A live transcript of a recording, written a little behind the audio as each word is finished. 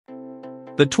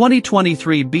The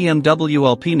 2023 BMW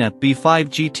Alpina B5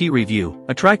 GT review,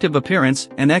 attractive appearance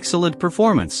and excellent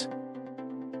performance.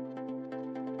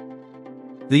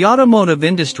 The automotive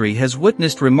industry has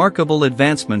witnessed remarkable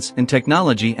advancements in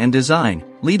technology and design,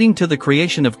 leading to the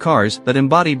creation of cars that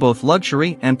embody both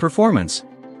luxury and performance.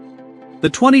 The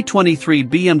 2023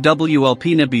 BMW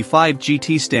Alpina B5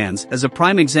 GT stands as a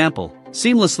prime example,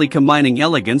 seamlessly combining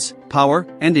elegance, power,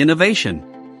 and innovation.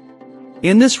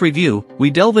 In this review,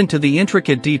 we delve into the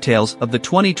intricate details of the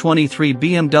 2023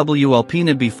 BMW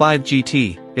Alpina B5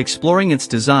 GT, exploring its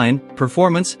design,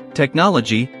 performance,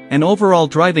 technology, and overall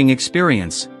driving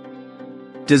experience.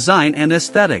 Design and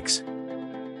aesthetics.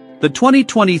 The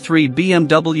 2023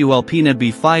 BMW Alpina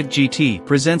B5 GT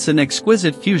presents an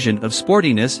exquisite fusion of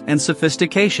sportiness and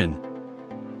sophistication.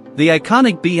 The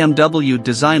iconic BMW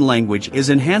design language is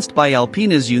enhanced by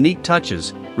Alpina's unique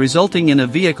touches, resulting in a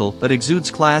vehicle that exudes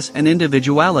class and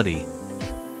individuality.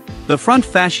 The front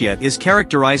fascia is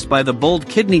characterized by the bold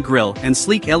kidney grille and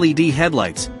sleek LED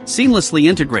headlights, seamlessly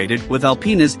integrated with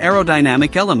Alpina's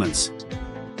aerodynamic elements.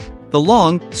 The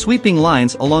long, sweeping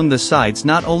lines along the sides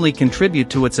not only contribute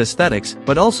to its aesthetics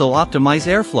but also optimize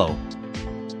airflow.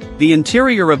 The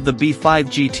interior of the B5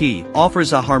 GT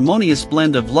offers a harmonious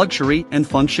blend of luxury and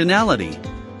functionality.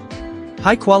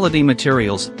 High-quality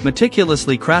materials,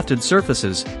 meticulously crafted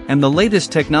surfaces, and the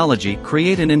latest technology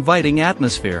create an inviting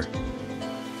atmosphere.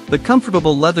 The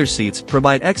comfortable leather seats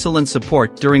provide excellent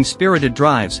support during spirited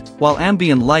drives, while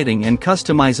ambient lighting and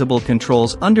customizable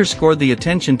controls underscore the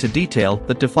attention to detail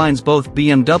that defines both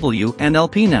BMW and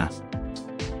Alpina.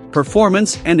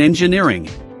 Performance and engineering.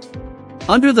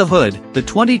 Under the hood, the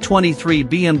 2023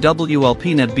 BMW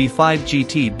Alpina B5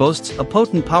 GT boasts a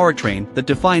potent powertrain that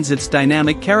defines its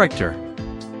dynamic character.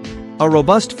 A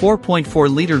robust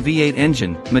 4.4-liter V8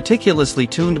 engine, meticulously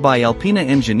tuned by Alpina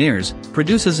engineers,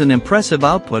 produces an impressive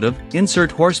output of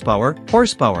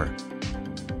horsepower.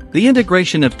 The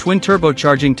integration of twin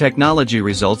turbocharging technology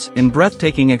results in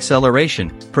breathtaking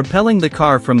acceleration, propelling the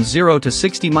car from 0 to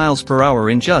 60 miles per hour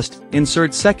in just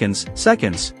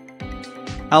seconds.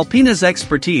 Alpina's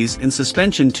expertise in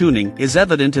suspension tuning is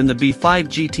evident in the B5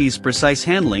 GT's precise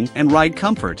handling and ride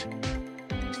comfort.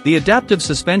 The adaptive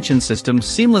suspension system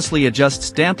seamlessly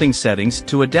adjusts damping settings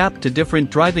to adapt to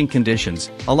different driving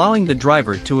conditions, allowing the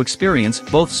driver to experience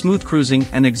both smooth cruising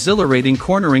and exhilarating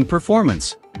cornering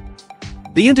performance.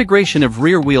 The integration of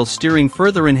rear-wheel steering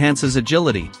further enhances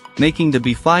agility, making the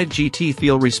B5 GT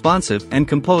feel responsive and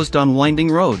composed on winding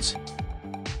roads.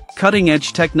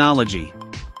 Cutting-edge technology.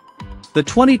 The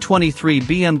 2023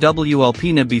 BMW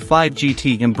Alpina B5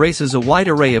 GT embraces a wide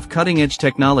array of cutting-edge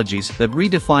technologies that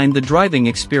redefine the driving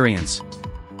experience.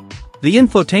 The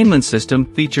infotainment system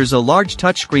features a large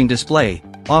touchscreen display,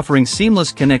 offering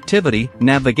seamless connectivity,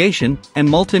 navigation, and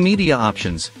multimedia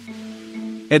options.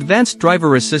 Advanced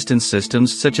driver assistance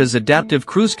systems such as adaptive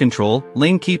cruise control,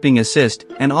 lane keeping assist,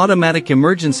 and automatic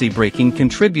emergency braking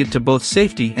contribute to both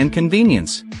safety and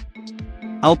convenience.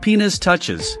 Alpina's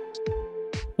touches.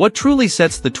 What truly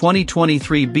sets the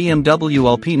 2023 BMW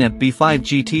Alpina B5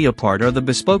 GT apart are the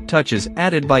bespoke touches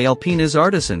added by Alpina's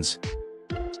artisans.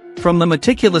 From the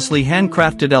meticulously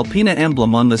handcrafted Alpina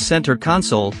emblem on the center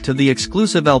console to the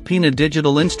exclusive Alpina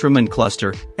digital instrument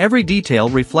cluster, every detail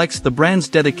reflects the brand's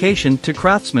dedication to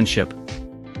craftsmanship.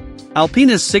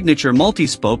 Alpina's signature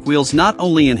multi-spoke wheels not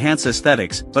only enhance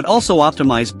aesthetics but also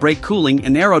optimize brake cooling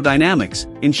and aerodynamics,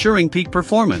 ensuring peak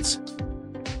performance.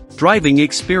 Driving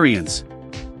experience.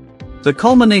 The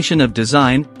culmination of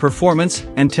design, performance,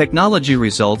 and technology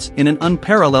results in an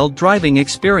unparalleled driving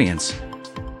experience.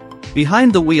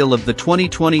 Behind the wheel of the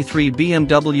 2023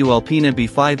 BMW Alpina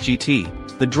B5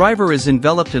 GT, the driver is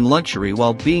enveloped in luxury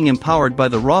while being empowered by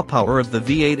the raw power of the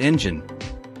V8 engine.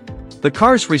 The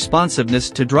car's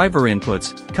responsiveness to driver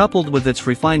inputs, coupled with its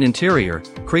refined interior,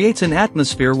 creates an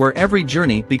atmosphere where every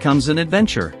journey becomes an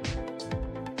adventure.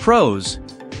 Pros.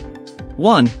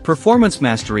 1. Performance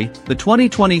mastery. The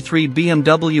 2023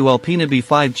 BMW Alpina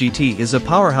B5 GT is a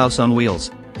powerhouse on wheels,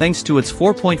 thanks to its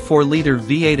 4.4-liter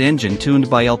V8 engine tuned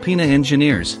by Alpina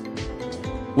engineers.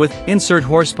 With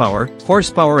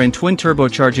horsepower and twin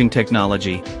turbocharging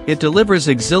technology, it delivers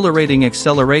exhilarating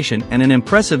acceleration and an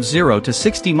impressive 0 to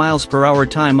 60 miles per hour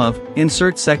time of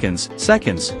seconds.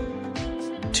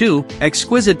 2.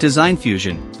 Exquisite design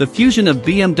fusion. The fusion of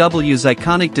BMW's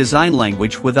iconic design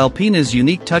language with Alpina's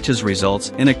unique touches results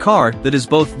in a car that is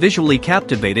both visually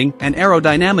captivating and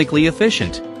aerodynamically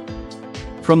efficient.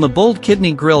 From the bold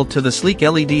kidney grille to the sleek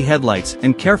LED headlights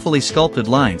and carefully sculpted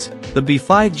lines, the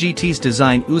B5 GT's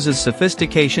design oozes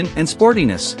sophistication and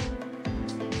sportiness.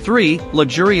 3.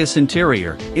 Luxurious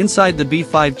interior. Inside the B5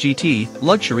 GT,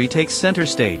 luxury takes center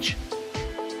stage.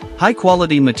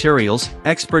 High-quality materials,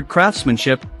 expert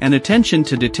craftsmanship, and attention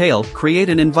to detail create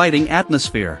an inviting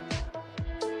atmosphere.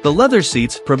 The leather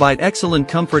seats provide excellent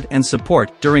comfort and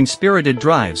support during spirited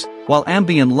drives, while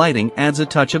ambient lighting adds a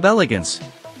touch of elegance.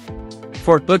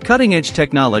 For cutting-edge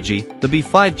technology, the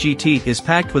B5 GT is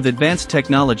packed with advanced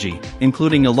technology,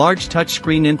 including a large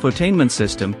touchscreen infotainment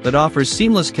system that offers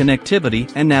seamless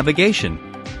connectivity and navigation.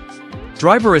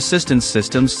 Driver assistance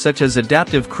systems such as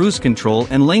adaptive cruise control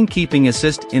and lane keeping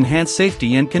assist enhance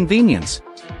safety and convenience.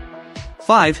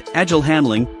 5. Agile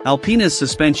handling. Alpina's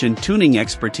suspension tuning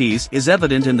expertise is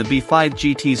evident in the B5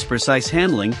 GT's precise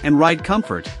handling and ride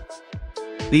comfort.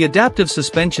 The adaptive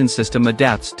suspension system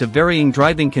adapts to varying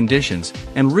driving conditions,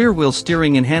 and rear-wheel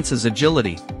steering enhances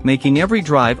agility, making every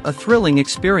drive a thrilling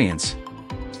experience.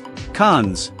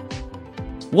 Cons.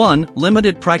 1.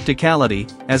 Limited practicality.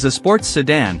 As a sports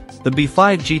sedan, the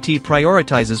B5 GT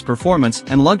prioritizes performance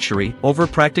and luxury over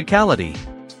practicality.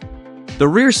 The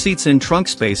rear seats and trunk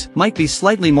space might be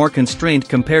slightly more constrained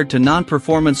compared to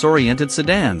non-performance-oriented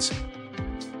sedans.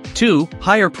 2.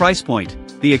 Higher price point.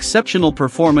 The exceptional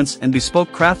performance and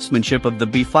bespoke craftsmanship of the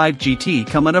B5 GT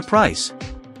come at a price.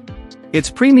 Its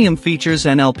premium features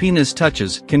and Alpina's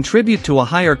touches contribute to a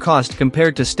higher cost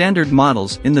compared to standard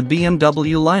models in the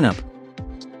BMW lineup.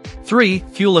 3.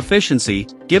 Fuel efficiency.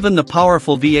 Given the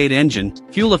powerful V8 engine,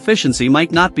 fuel efficiency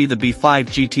might not be the B5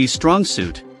 GT's strong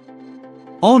suit.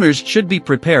 Owners should be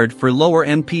prepared for lower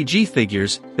MPG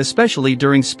figures, especially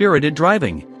during spirited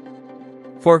driving.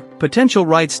 For potential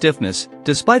ride stiffness,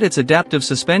 despite its adaptive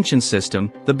suspension system,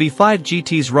 the B5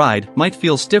 GT's ride might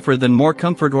feel stiffer than more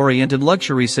comfort-oriented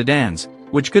luxury sedans,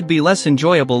 which could be less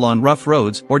enjoyable on rough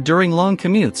roads or during long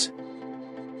commutes.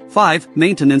 5.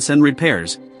 Maintenance and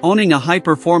repairs. Owning a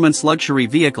high-performance luxury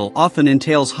vehicle often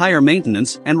entails higher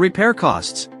maintenance and repair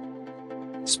costs.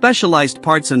 Specialized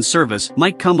parts and service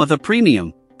might come with a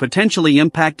premium, potentially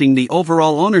impacting the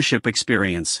overall ownership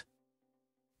experience.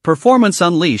 Performance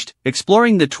unleashed,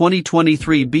 exploring the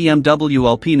 2023 BMW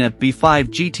Alpina B5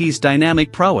 GT's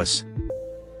dynamic prowess.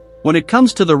 When it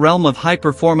comes to the realm of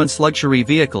high-performance luxury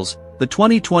vehicles, the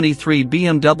 2023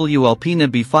 BMW Alpina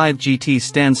B5 GT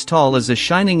stands tall as a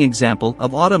shining example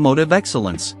of automotive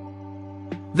excellence.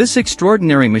 This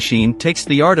extraordinary machine takes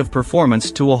the art of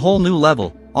performance to a whole new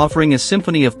level, offering a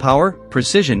symphony of power,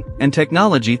 precision, and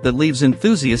technology that leaves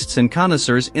enthusiasts and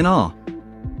connoisseurs in awe.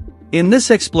 In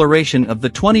this exploration of the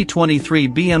 2023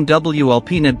 BMW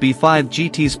Alpina B5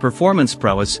 GT's performance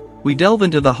prowess, we delve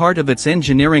into the heart of its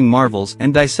engineering marvels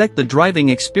and dissect the driving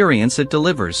experience it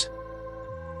delivers.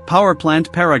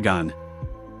 Powerplant Paragon.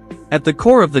 At the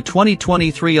core of the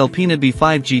 2023 Alpina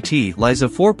B5 GT lies a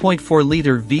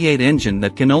 4.4-liter V8 engine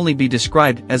that can only be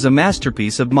described as a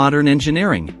masterpiece of modern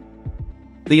engineering.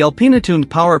 The Alpina-tuned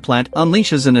powerplant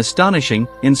unleashes an astonishing,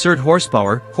 insert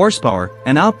horsepower,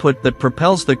 and output that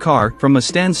propels the car from a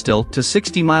standstill to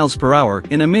 60 miles per hour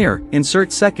in a mere,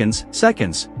 insert seconds.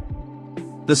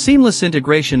 The seamless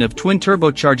integration of twin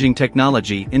turbocharging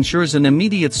technology ensures an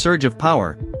immediate surge of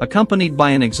power, accompanied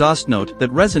by an exhaust note that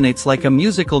resonates like a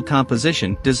musical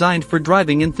composition designed for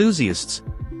driving enthusiasts.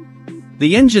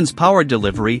 The engine's power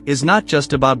delivery is not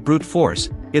just about brute force,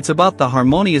 it's about the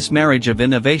harmonious marriage of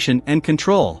innovation and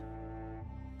control.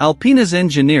 Alpina's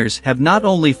engineers have not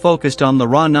only focused on the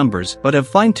raw numbers but have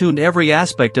fine-tuned every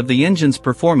aspect of the engine's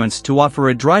performance to offer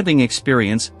a driving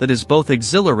experience that is both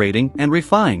exhilarating and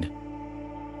refined.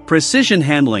 Precision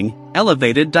handling,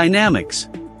 elevated dynamics.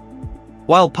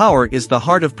 While power is the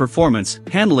heart of performance,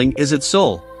 handling is its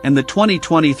soul, and the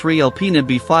 2023 Alpina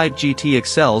B5 GT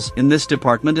excels in this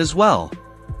department as well.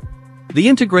 The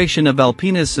integration of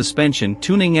Alpina's suspension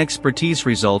tuning expertise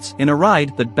results in a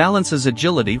ride that balances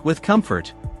agility with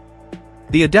comfort.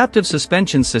 The adaptive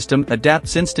suspension system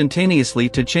adapts instantaneously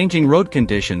to changing road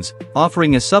conditions,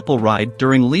 offering a supple ride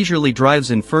during leisurely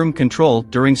drives and firm control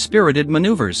during spirited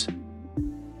maneuvers.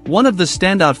 One of the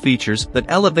standout features that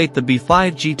elevate the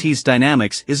B5 GT's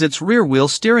dynamics is its rear-wheel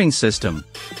steering system.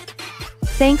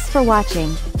 Thanks for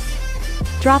watching.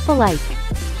 Drop a like.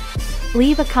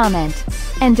 Leave a comment.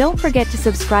 And don't forget to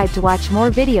subscribe to watch more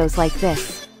videos like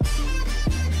this.